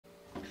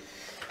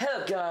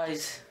Hello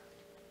guys,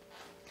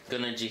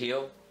 gonna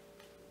heal.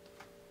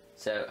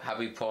 So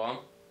happy Purim.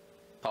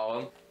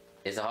 Purim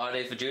is a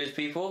holiday for Jewish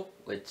people,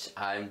 which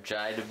I'm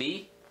trying to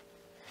be.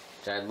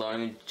 Trying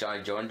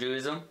to join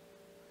Judaism.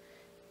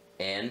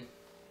 And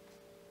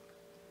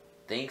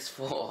thanks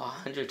for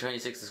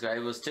 126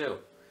 subscribers too.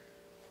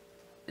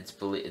 It's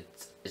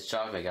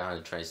shocking I got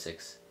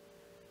 126.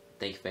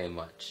 Thank you very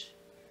much.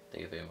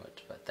 Thank you very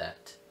much about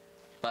that.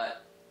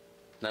 But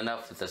not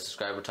enough with the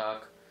subscriber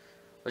talk.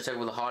 Let's talk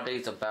about the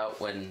holidays about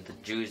when the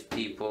Jewish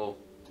people.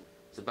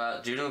 It's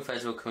about Judaism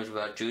festival comes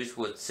about Jews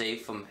would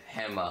save from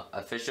Hama,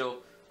 official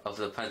of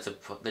the prince of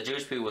the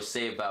Jewish people would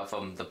save about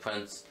from the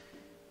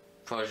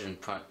Persian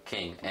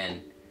king,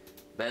 and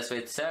best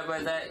way to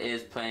celebrate that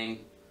is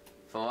playing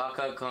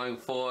Valkyria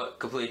Chronicles 4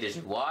 complete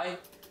edition. Why?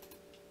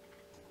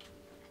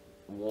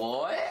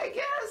 What? I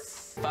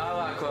guess.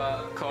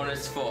 Valkyria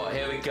Chronicles 4.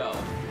 Here we go.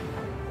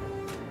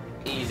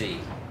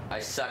 Easy. I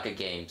suck at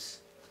games.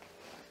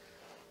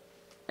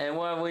 And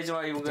one reason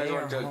why you guys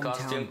want to do a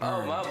costume.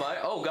 Oh my!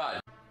 Oh god.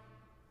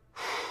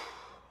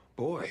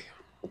 Boy,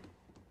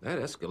 that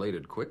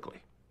escalated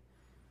quickly.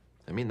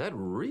 I mean, that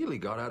really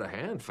got out of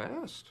hand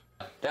fast.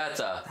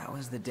 That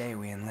was the day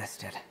we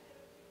enlisted.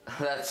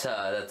 That's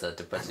a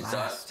depressing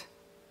thought.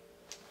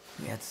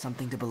 We had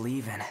something to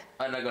believe in.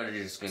 I'm not gonna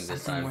do this this time.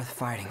 Something worth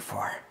fighting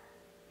for.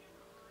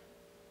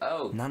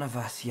 Oh. None of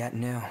us yet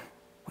knew.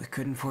 We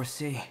couldn't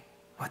foresee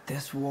what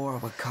this war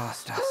would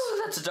cost us.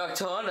 Oh, that's a dark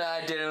tone.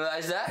 I didn't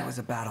realize that. It was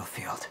a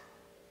battlefield.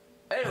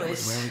 Anyways. It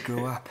was where we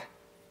grew up.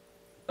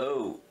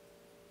 Oh.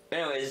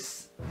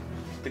 Anyways,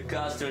 the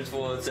costumes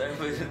for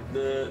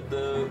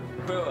the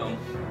Purim.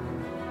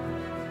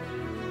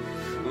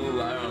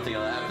 Ooh, I don't think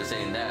I'll have to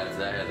say that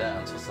because I had that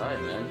on the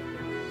side, man.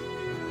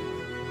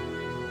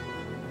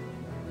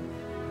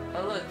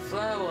 Oh look,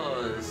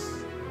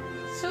 flowers.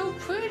 So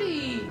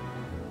pretty.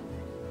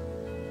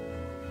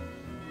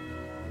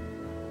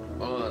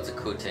 Oh, that's a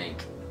cool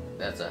tank.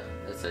 That's a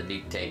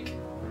neat tank.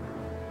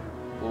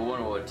 Well,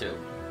 World War II.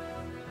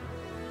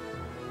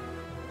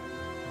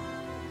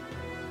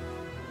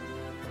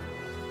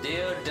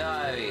 Dear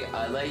Diary,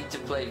 I like to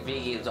play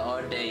video games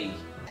all day.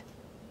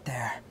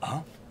 There.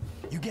 Huh?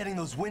 You getting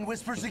those wind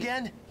whispers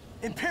again?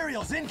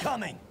 Imperials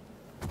incoming!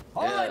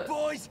 All right,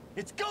 boys,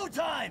 it's go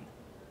time!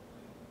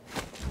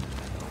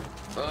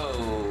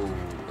 Oh,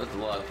 that's a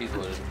lot of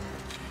people.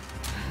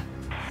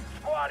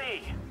 Squad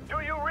E,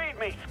 do you read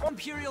me?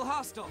 Imperial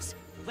hostiles.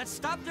 Let's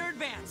stop their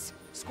advance.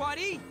 Squad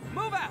E,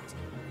 move out!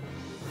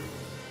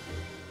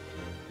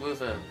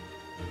 Move out.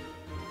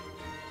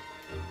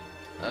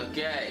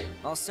 Okay.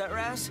 All set,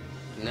 Raz?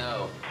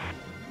 No.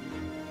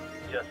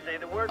 Just say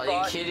the word, Are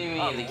boss. you kidding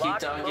me? They keep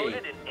talking.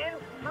 Loaded and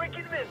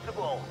freaking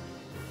invincible.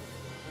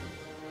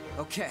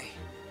 Okay.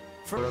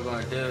 What are we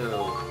gonna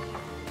do?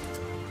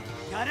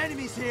 Got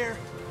enemies here!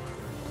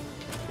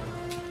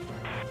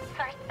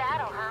 First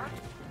battle, huh?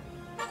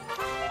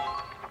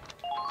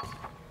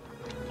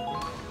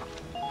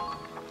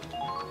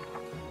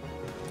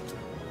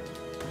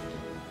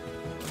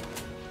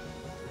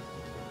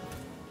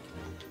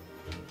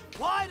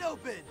 Wide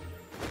open!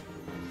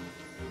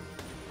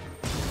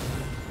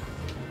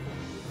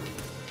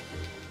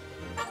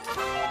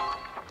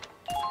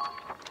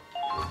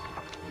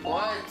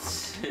 What?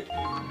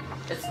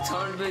 It's a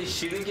turn-based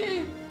shooting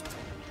game?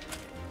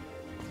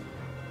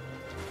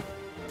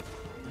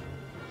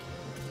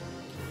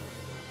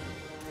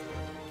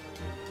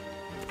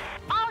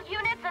 All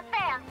units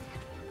advance.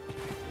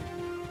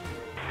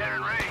 They're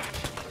in range.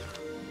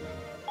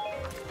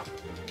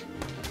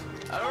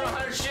 I don't know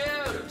how to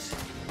shoot!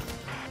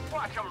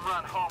 Watch them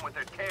run home with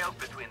their tails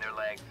between their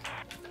legs.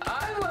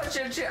 I watch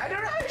them shoot. I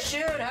don't know how to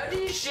shoot. How do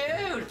you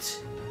shoot?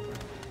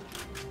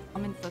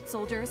 Common foot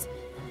soldiers.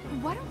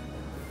 What?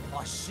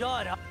 Oh,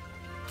 shut up!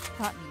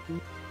 Thought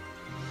maybe.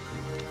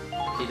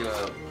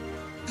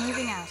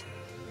 Moving out.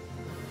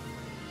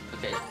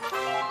 Okay.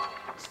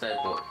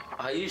 Sniper.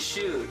 How you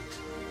shoot?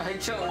 I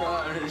don't know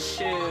how to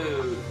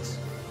shoot.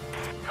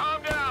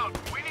 Calm down.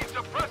 We need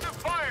suppressive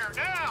fire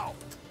now.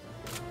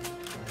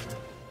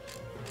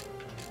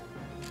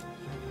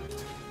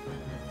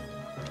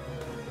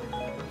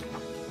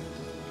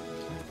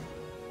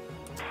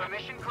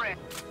 Permission granted.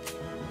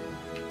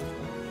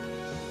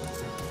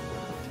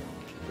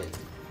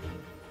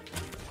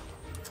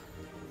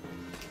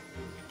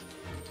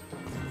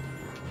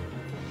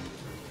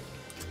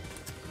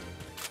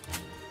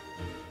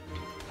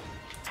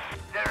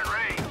 They're in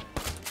range.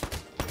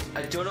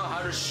 I don't know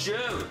how to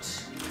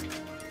shoot.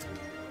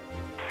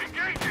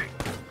 Engaging.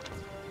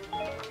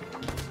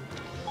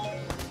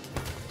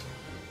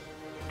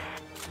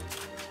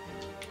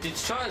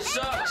 It's trying to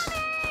sucks.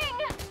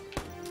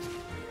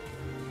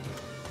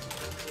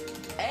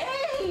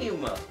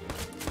 Aim.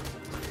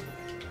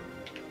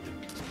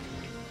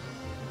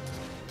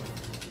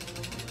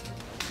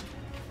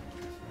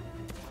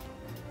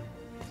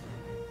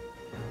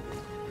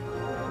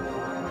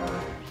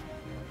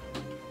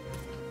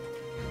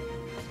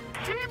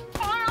 Keep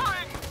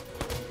firing.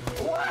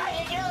 Why do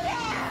you do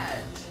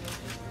that?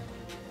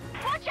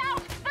 Watch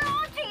out! They're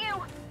onto you!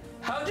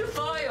 How'd you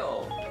fire?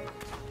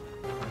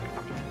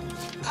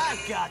 I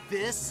got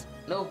this.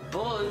 No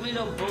bullets, we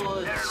no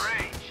bullets. They're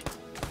in range.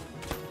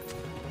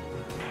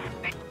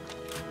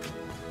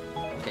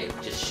 Okay,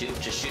 just shoot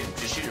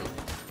him.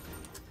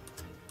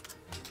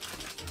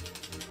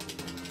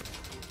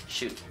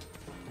 Shoot.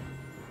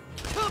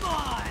 Come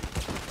on!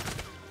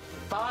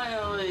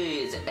 Finally,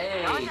 it's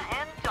A. Done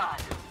and done.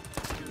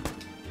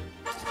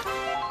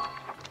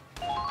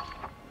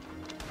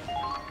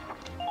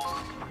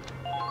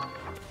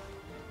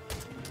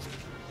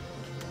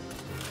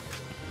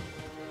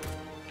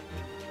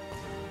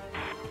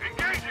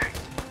 Engaging.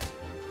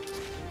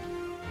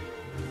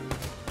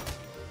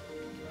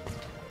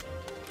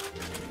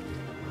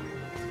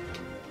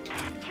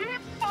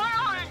 Keep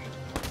firing!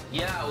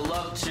 Yeah, I would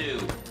love to.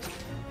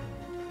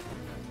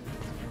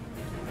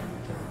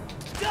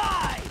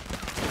 Die!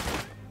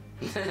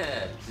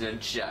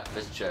 Good shot.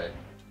 Let's try.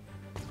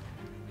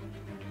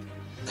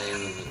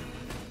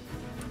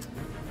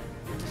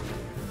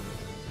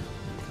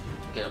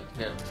 Get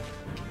him.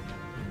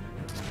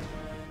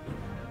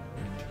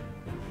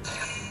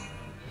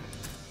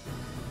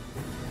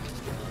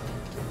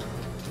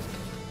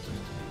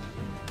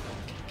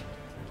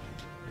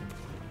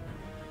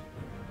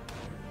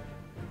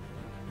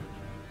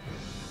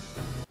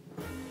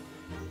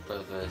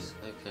 Both of us.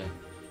 Okay.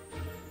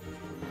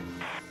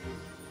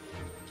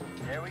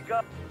 Here we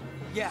go.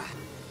 Yeah.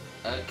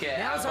 Okay,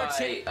 Now's our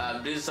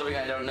do something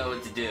I don't know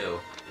what to do.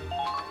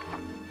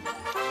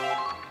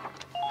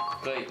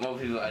 Wait, more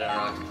people I don't know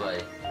how to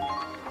play.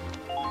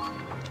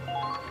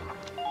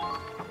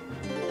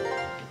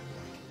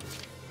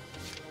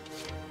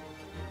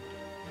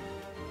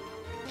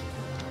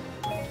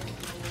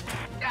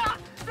 Ah,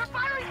 they're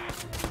firing!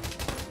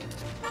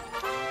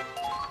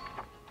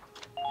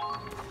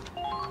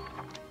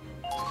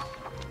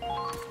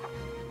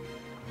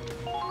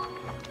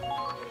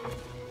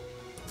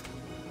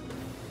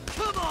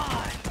 Come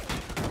on!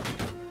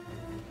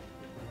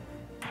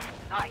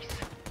 Nice.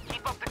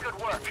 Keep up the good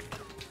work.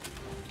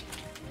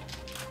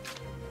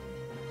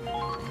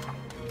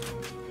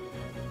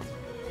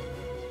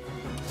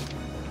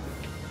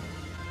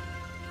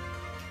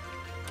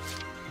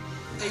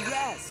 Hey,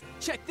 Raz,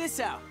 check this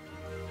out.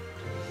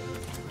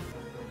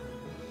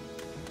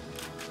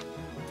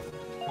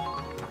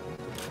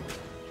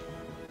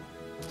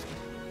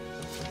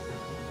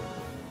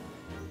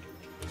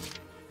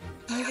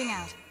 Moving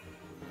out.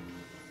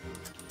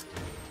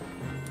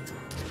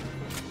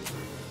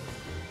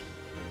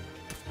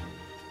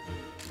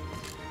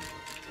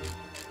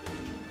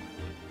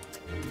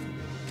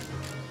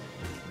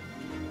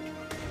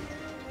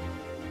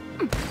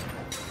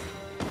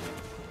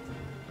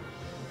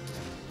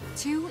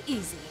 Too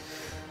easy.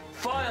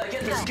 Fire,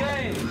 get this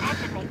game! That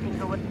should make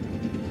things a little...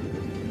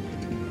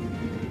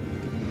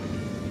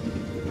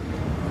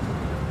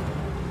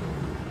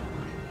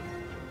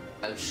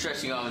 I'm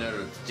stretching out, I don't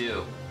know what to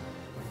do.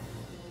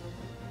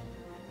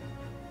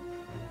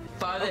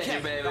 Fire this,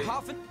 Okay, baby. the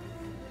Hoffen...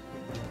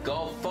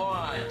 Go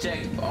for it,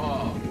 take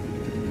off.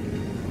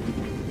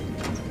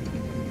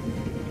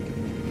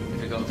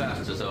 Can go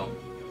faster, so.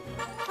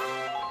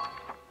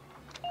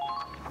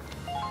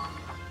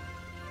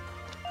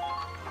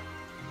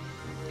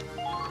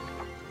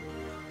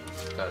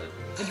 Got it.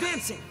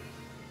 Advancing!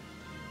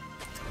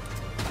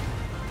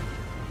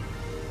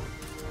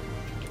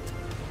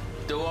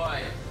 Do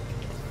I?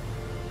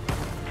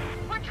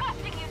 We're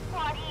trusting you,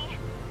 Squad E.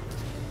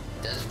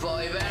 That's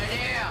probably a bad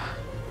idea.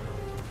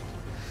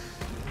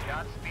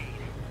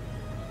 Godspeed.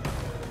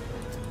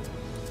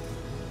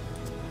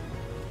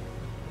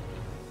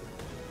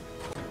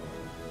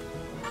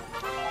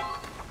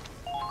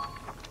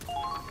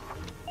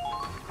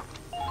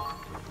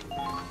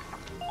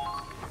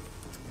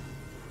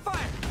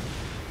 Fire!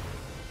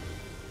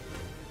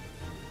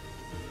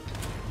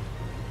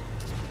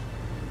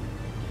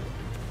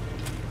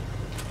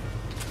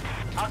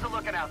 How's it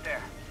looking out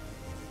there?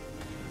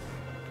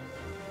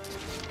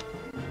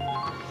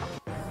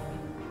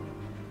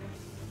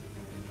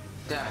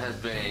 That has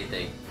been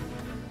anything.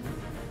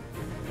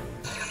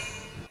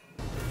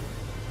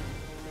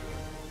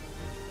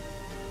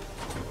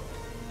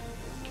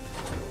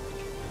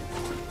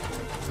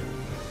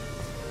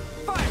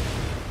 Fire!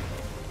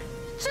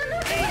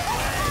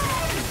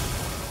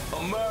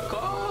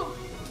 America!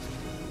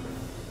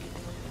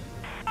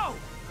 Oh!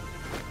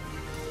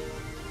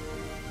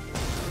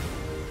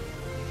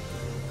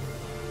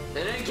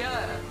 They didn't kill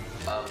it.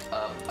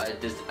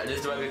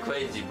 This might be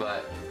crazy,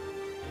 but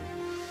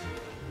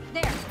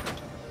There.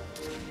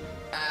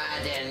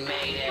 I didn't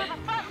make You're it. the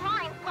front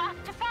line's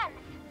last defense.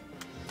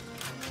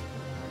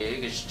 Yeah,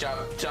 you can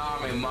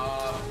stop me,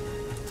 Ma.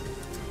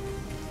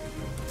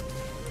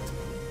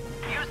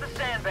 Use the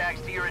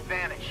sandbags to your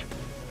advantage.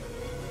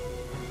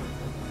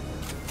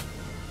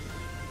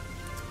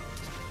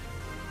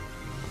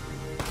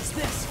 What's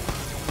this?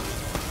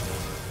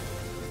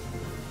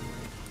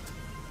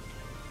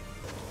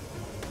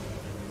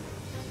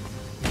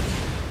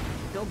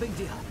 No big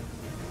deal.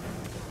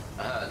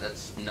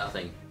 That's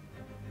nothing.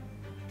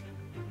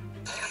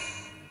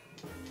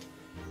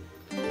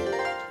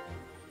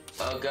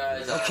 Oh,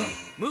 guys. Okay,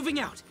 moving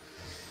out.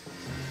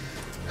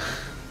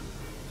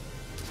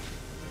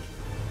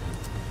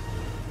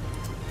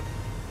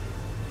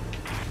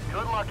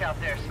 Good luck out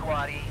there,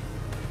 squatty.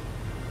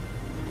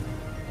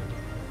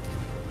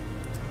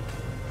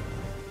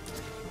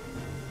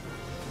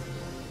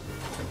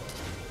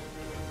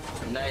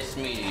 Nice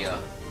meeting you.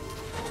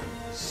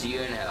 See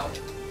you in hell.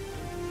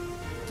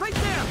 Right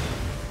there!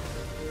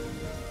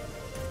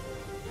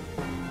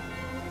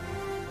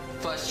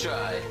 First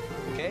try.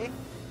 Okay?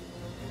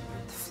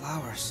 The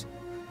flowers.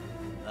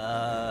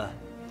 Ugh.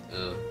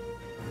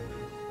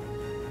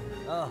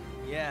 Oh,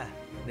 yeah.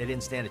 They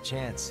didn't stand a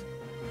chance.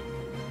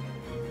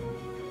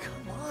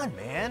 Come on,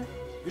 man.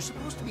 You're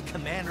supposed to be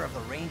commander of the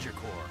Ranger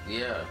Corps.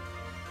 Yeah.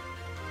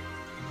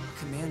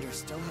 Commander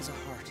still has a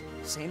heart,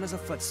 same as a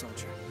foot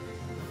soldier.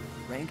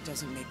 Rank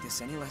doesn't make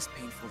this any less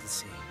painful to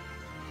see.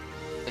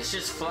 It's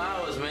just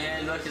flowers,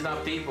 man. Look, it's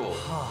not people.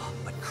 Oh,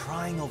 but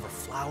crying over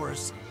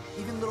flowers?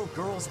 Even little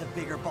girls have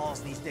bigger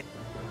balls these days.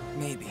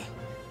 Maybe.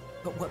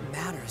 But what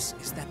matters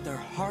is that their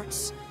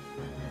hearts...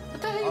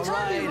 What the hell are you All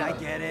talking right, about? I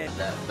get it. Not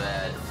that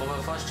bad. For my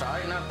first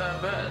try, not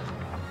that bad.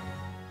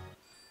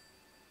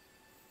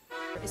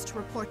 Is to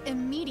report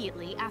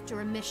immediately after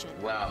a mission.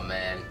 Wow,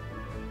 man.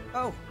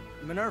 Oh,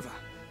 Minerva.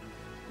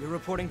 You're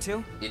reporting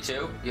too? You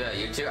too? Yeah,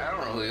 you too. I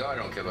don't know who you are. I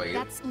don't care about you.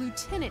 That's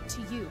lieutenant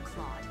to you,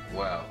 Claude.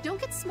 Wow. Don't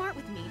get smart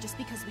with me just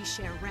because we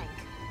share rank.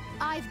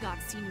 I've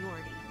got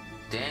seniority.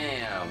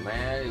 Damn,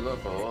 man. You look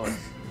for us.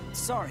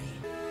 Sorry.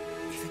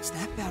 If it's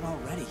that bad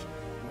already,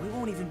 we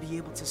won't even be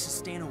able to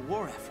sustain a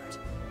war effort.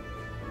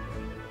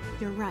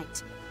 You're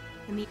right.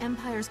 And the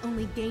Empire's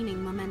only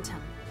gaining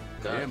momentum.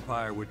 The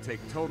Empire would take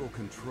total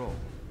control.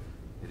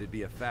 It'd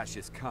be a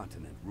fascist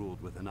continent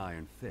ruled with an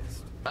iron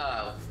fist.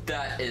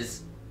 That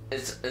is...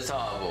 It's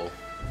horrible.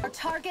 Our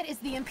target is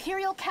the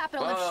Imperial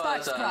capital of Oh,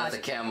 that's Schwarzgrad. a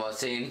camo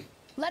scene.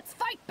 Let's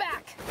fight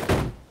back!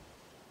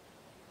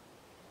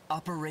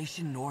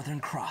 Operation Northern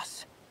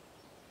Cross.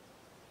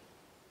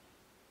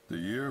 The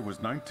year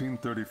was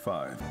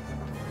 1935.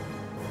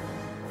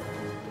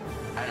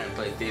 I didn't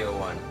play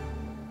 301.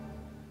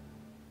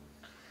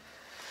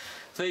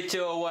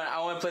 3201. I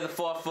want to play the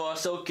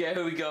 4-4. Okay,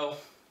 here we go.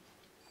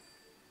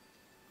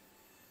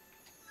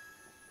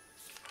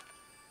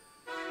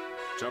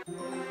 Jump.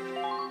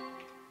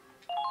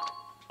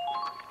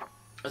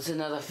 It's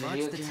another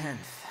video March the game.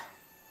 10th.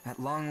 At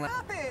long last.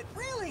 Stop it!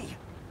 Really?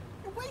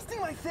 You're wasting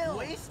my film!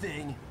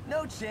 Wasting?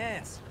 No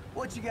chance.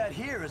 What you got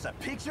here is a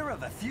picture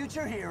of a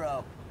future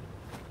hero.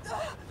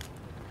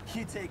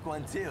 You take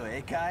one too,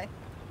 eh, Kai?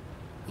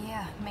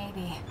 Yeah,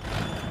 maybe.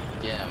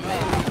 Yeah,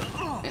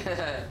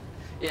 maybe.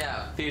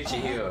 Yeah, future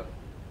hero.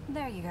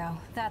 There you go.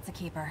 That's a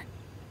keeper.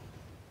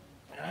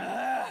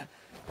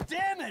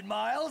 Damn it,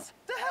 Miles!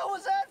 The hell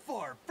was that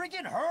for?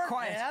 Freaking hurt,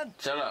 Quiet. man!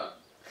 Shut up.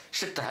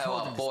 Shut the hell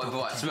up, boy,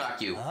 before I smack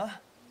you. Huh?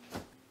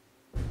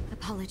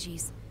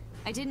 Apologies.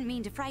 I didn't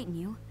mean to frighten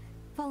you.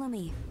 Follow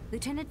me.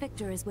 Lieutenant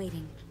Victor is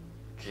waiting.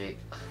 Okay.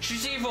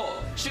 She's evil!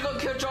 She gonna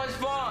kill John's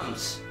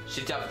bombs!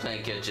 She definitely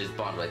gonna kill John's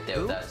bomb right there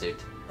with that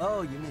suit.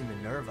 Oh, you mean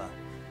Minerva.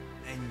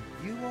 And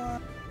you are...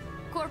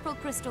 Corporal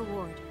Crystal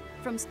Ward,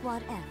 from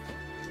Squad F.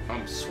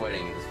 I'm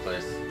sweating in this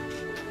place.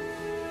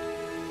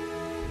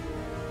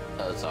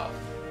 Oh, it's off.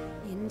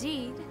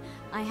 Indeed.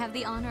 I have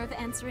the honor of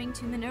answering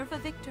to Minerva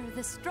Victor,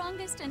 the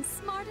strongest and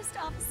smartest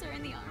officer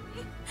in the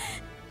army.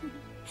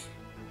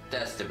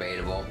 That's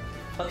debatable.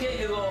 Okay,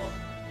 Google.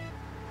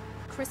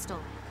 Crystal.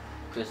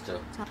 Crystal.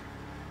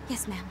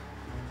 Yes, ma'am.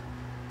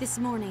 This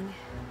morning,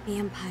 the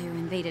Empire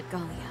invaded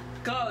Gallia.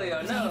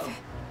 Gallia, no!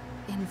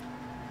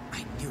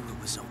 I knew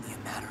it was only a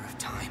matter of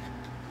time.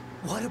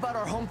 What about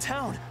our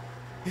hometown?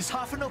 Is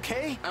Hoffen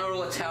okay? I don't know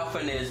what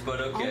Talfin is,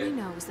 but All okay. we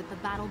know is that the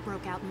battle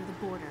broke out near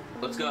the border.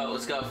 Let's go,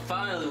 let's go.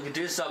 Finally, we can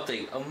do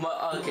something.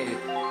 Okay.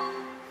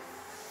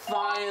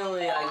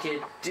 Finally, I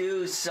can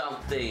do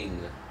something.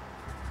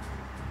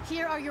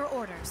 Here are your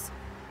orders.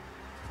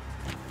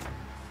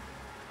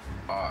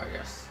 Oh,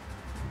 yes.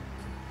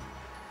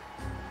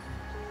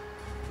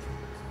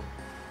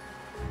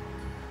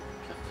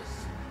 Get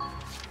this.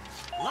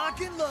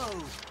 Lock and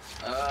load!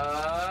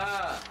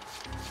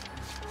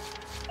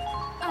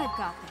 I've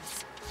got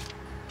this.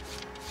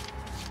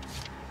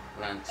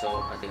 Lancer,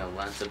 I think a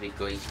Lancer would be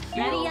great.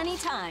 Ready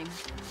anytime.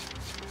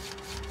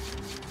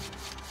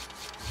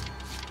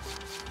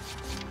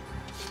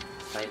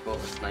 Sniper,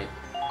 snipe.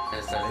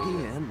 And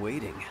Ready and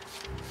waiting.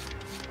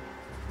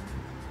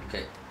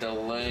 Okay,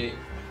 delay.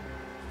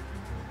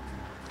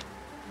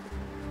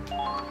 Okay.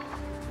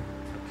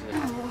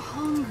 Oh,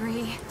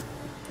 hungry.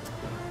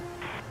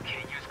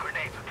 Can't use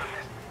grenades with them.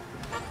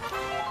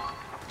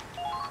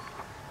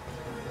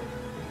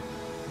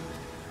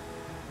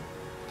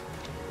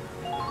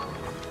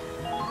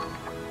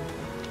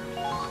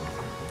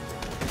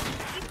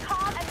 Keep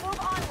calm and move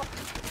onward.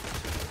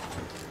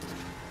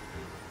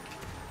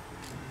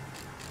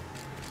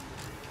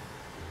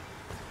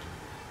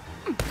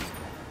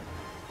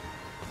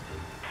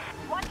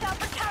 Watch out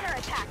for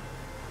counterattack.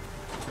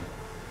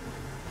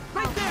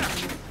 Right there!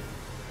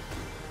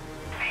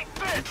 Eat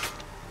this!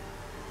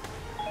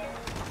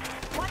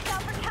 Watch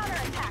out for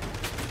counterattack.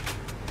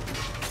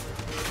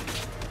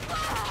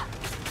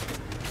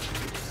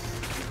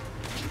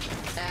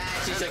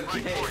 She's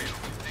okay.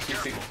 She's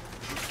creepy.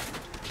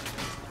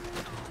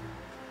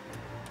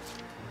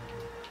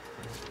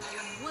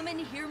 Women,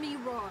 hear me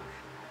roar.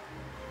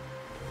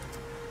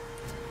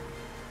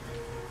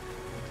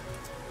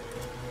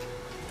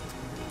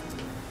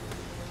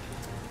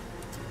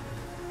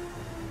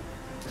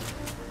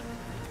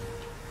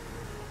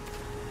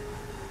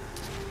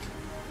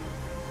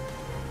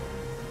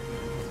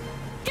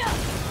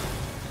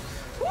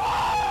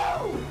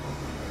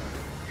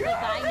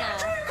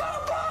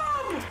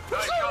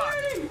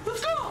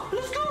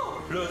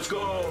 Let's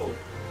go!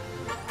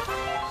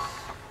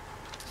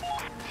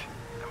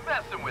 They're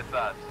messing with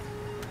us.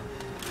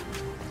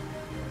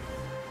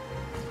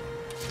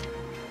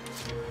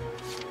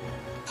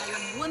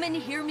 Women,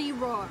 hear me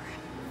roar.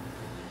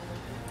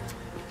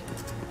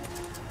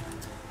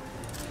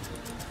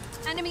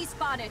 Enemy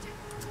spotted.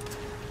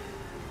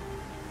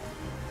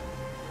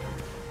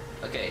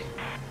 Okay.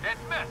 It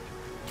missed.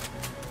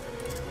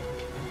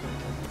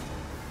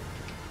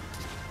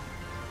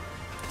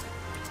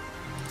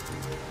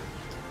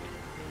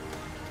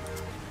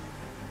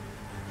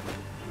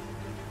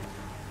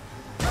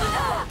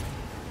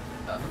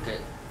 Okay,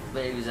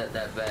 maybe it's not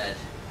that bad.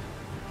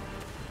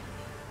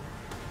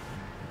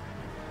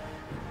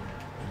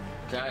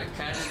 Can I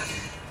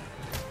just...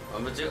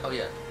 What am I do? Oh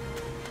yeah.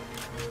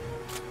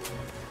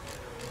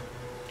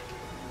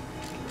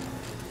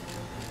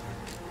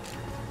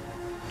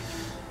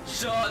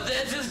 So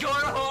this is going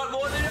hard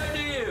more than I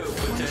knew!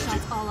 One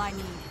shot's all I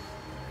need.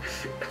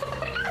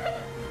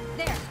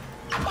 There.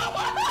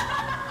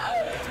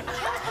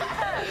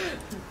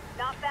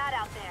 Not bad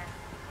out there.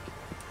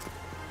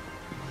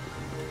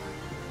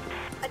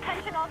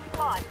 Attention all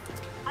squad.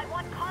 I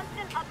want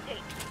constant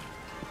updates.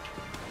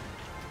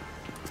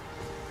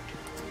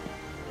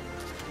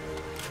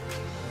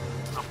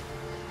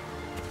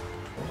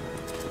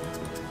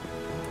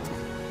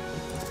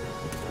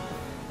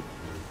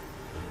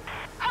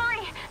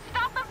 Hurry!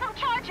 Stop them from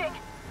charging!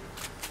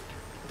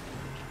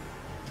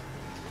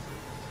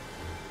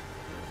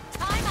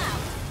 Time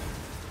out.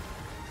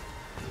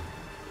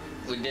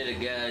 We did it,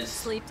 guys.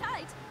 Sleep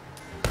tight.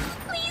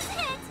 Please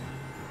hit.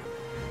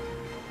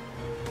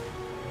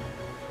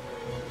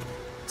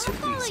 I'll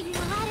follow you,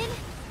 Aladdin.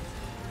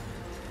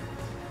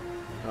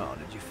 Oh,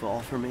 did you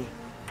fall for me?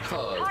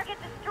 Oh. Target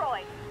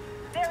destroyed.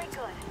 Very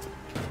good.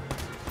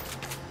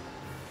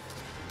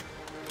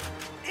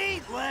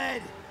 Eat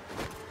lead!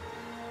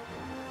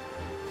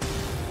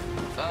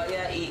 Oh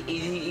yeah,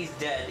 he's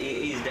dead.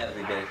 He's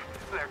definitely dead.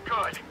 They're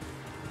good.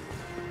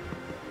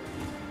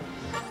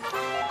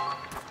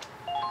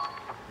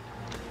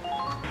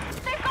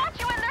 They've got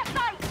you in their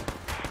sight!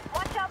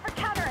 Watch out for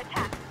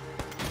counterattacks.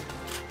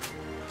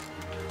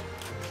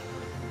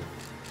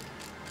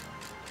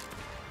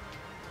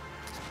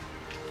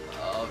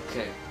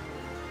 Okay.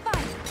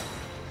 Fire.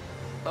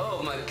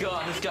 Oh my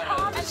god, this guy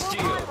Calm has and move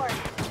steel. onward.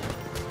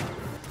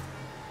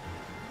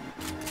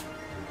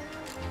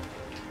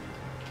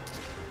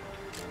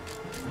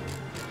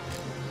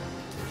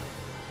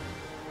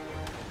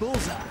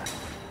 Bullseye!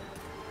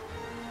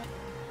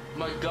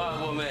 My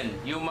god, woman,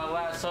 you're my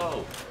last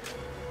hope.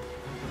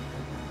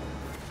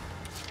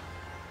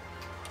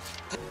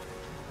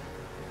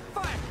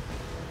 Fire!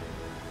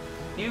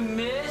 You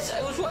missed?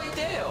 I was right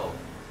there.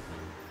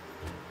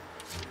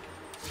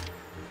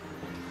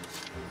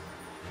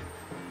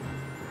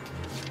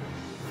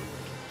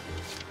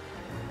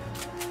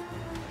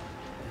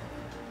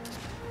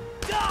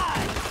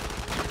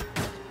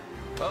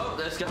 Oh,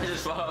 this guy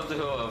just fell off the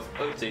hoof.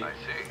 Oopsie. I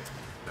see.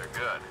 They're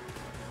good.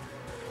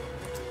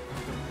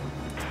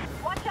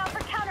 Watch out for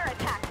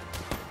counterattacks.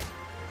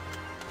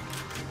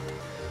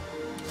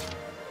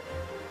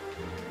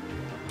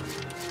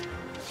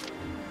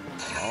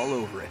 All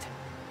over it.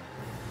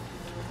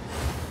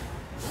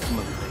 My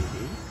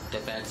lady.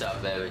 Defense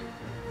up, baby.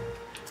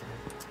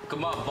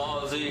 Come on,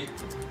 ballsy.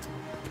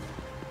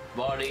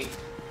 Body.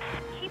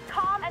 Keep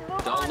calm and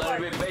move Don't let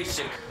onward. it be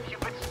basic. You've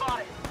been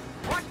spotted.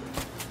 What?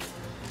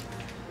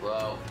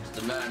 Well, it's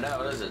the man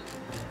now, is it?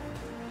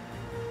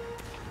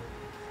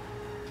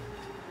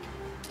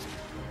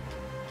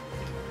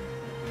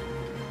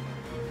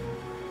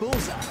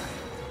 Bullseye!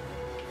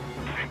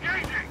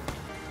 Engaging!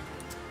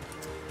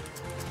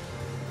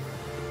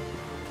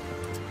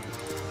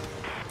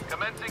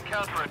 Commencing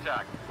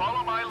counterattack.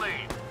 Follow my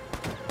lead.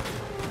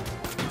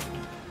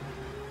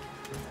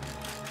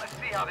 Let's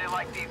see how they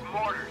like these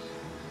mortars.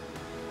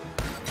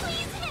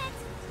 Please hit.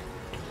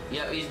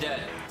 Yeah, he's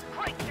dead.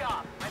 Great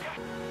job!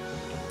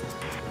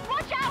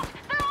 Watch out!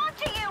 They're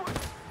onto you!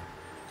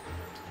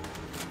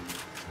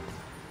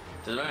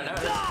 Does the man know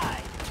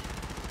Die!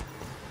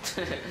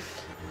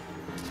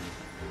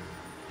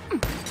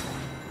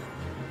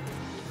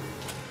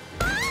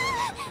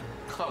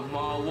 Come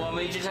on,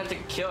 woman, you just have to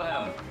kill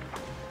him.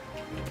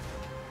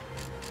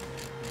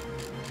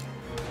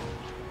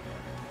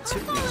 I'll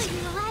follow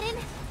you, Aladdin.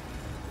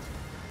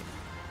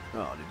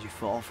 Oh, did you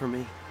fall for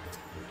me?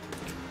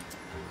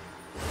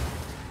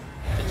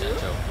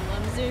 Potential.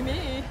 Clumsy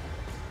me.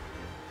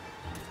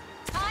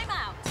 Time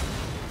out.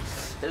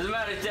 Doesn't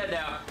matter, he's dead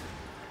now.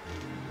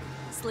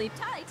 Sleep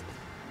tight.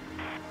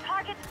 Target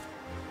it?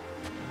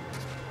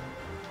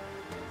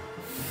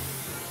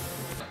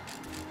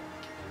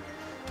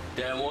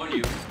 Damn, warn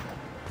you.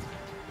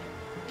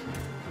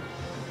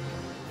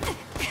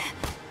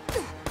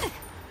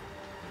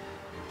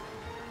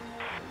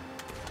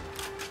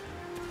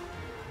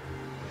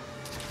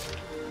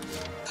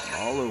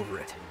 All over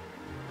it.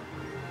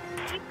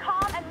 Keep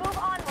calm and move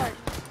onward.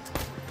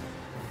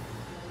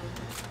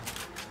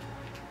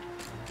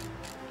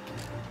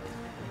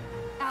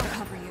 I'll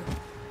cover you.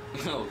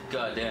 Oh,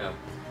 goddamn.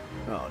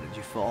 Oh, did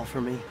you fall for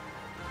me?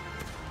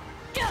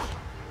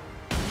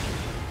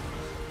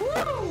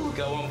 Woo!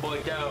 Got one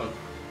point down.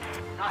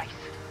 Nice.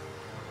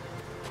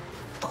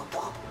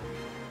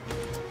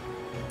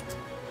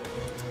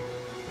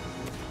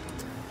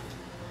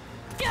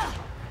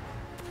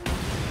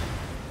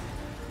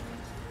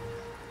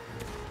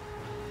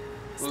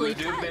 What we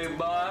do, big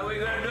boy? What we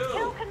gonna do?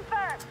 Kill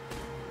confirmed.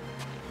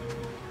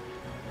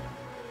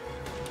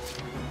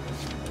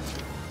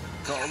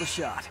 Call the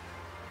shot.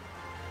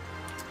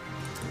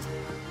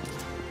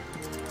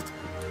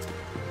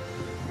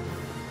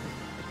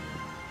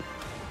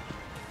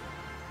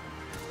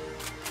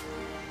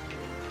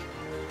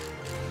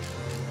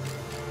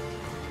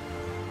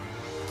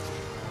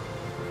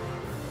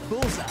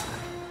 Bullseye.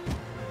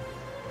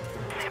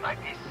 They might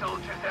be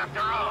soldiers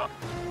after all.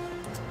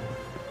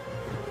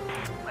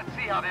 Let's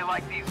see how they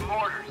like these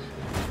mortars.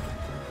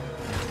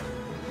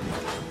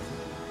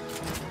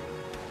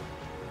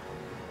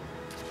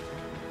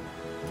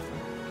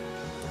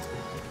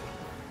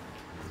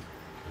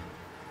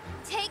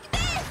 Take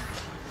this!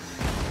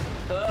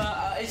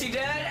 Is he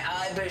dead?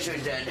 I bet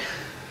she's dead.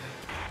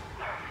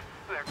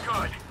 They're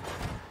good.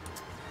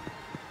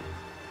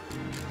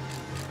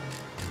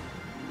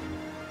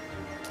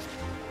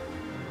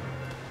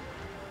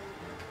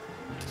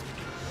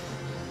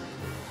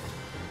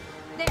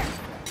 There.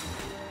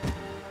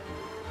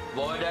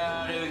 Boy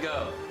down, here we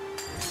go.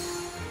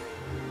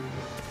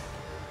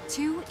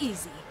 Too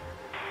easy.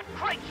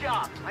 Great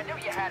job! I knew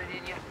you had it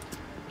in you.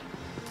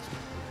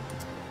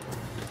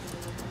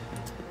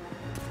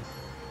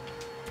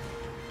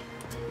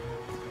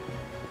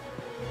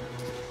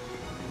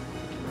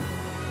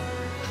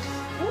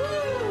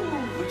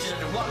 Woo! We just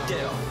had to walk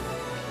down.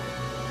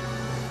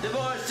 The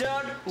boys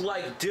down,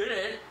 like, did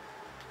it.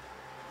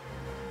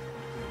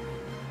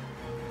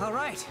 All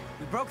right,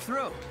 we broke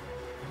through.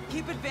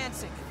 Keep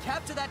advancing and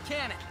capture that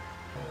cannon.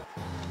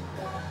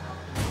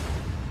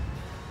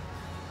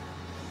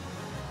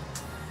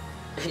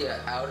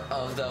 Yeah, out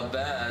of the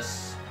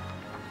best.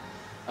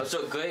 I'm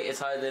so great, it's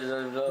hard to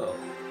know.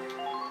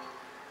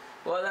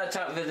 Well, that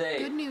time of the day.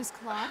 Good news,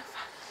 Claude.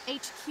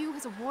 HQ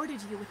has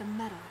awarded you with a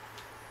medal.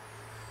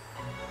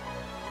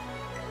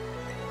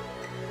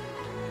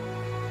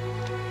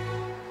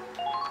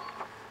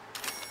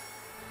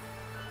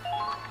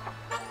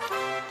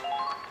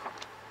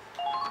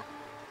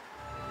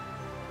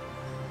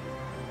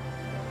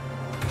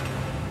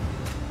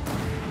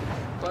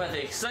 One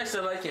thing, select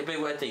the like and big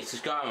red thing,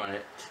 subscribe on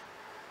it.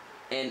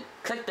 And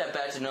click that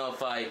bell to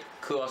notify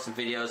cool awesome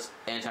videos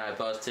anytime I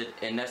post it.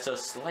 And that's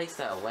just slice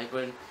that like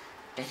button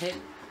and hit.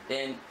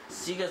 Then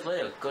see you guys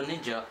later. Go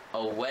ninja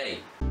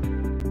away.